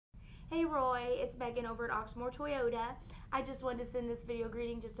Hey Roy, it's Megan over at Oxmoor Toyota. I just wanted to send this video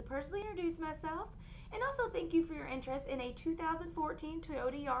greeting just to personally introduce myself and also thank you for your interest in a 2014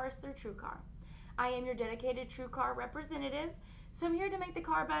 Toyota Yaris through TrueCar. I am your dedicated TrueCar representative, so I'm here to make the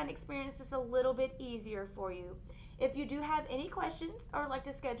car buying experience just a little bit easier for you. If you do have any questions or would like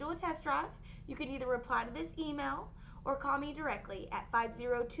to schedule a test drive, you can either reply to this email or call me directly at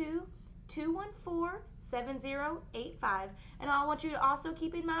 502-214-7085. And I want you to also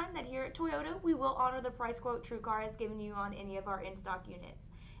keep in mind that here at Toyota, we will honor the price quote TrueCar has given you on any of our in-stock units.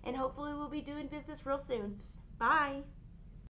 And hopefully we'll be doing business real soon. Bye!